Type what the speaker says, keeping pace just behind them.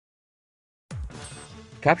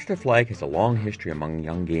Capture the Flag has a long history among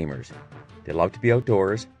young gamers. They love to be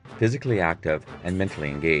outdoors, physically active, and mentally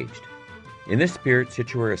engaged. In this spirit,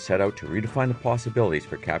 Situware has set out to redefine the possibilities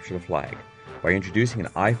for Capture the Flag by introducing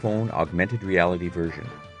an iPhone augmented reality version.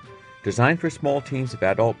 Designed for small teams of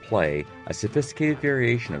adult play, a sophisticated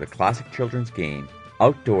variation of the classic children's game,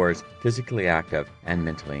 outdoors, physically active, and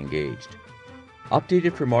mentally engaged.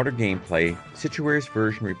 Updated for modern gameplay, Situware's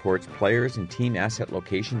version reports players and team asset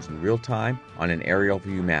locations in real time on an aerial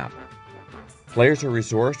view map. Players are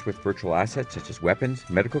resourced with virtual assets such as weapons,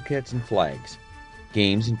 medical kits, and flags.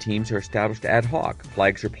 Games and teams are established ad hoc.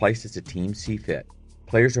 Flags are placed as the teams see fit.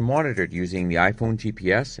 Players are monitored using the iPhone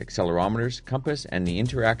GPS, accelerometers, compass, and the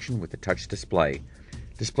interaction with the touch display.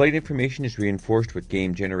 Displayed information is reinforced with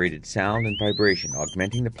game-generated sound and vibration,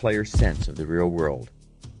 augmenting the player's sense of the real world.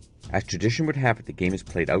 As tradition would have it, the game is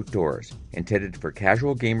played outdoors, intended for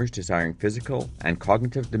casual gamers desiring physical and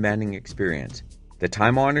cognitive demanding experience. The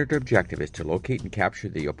time-honored objective is to locate and capture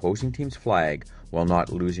the opposing team's flag while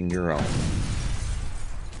not losing your own.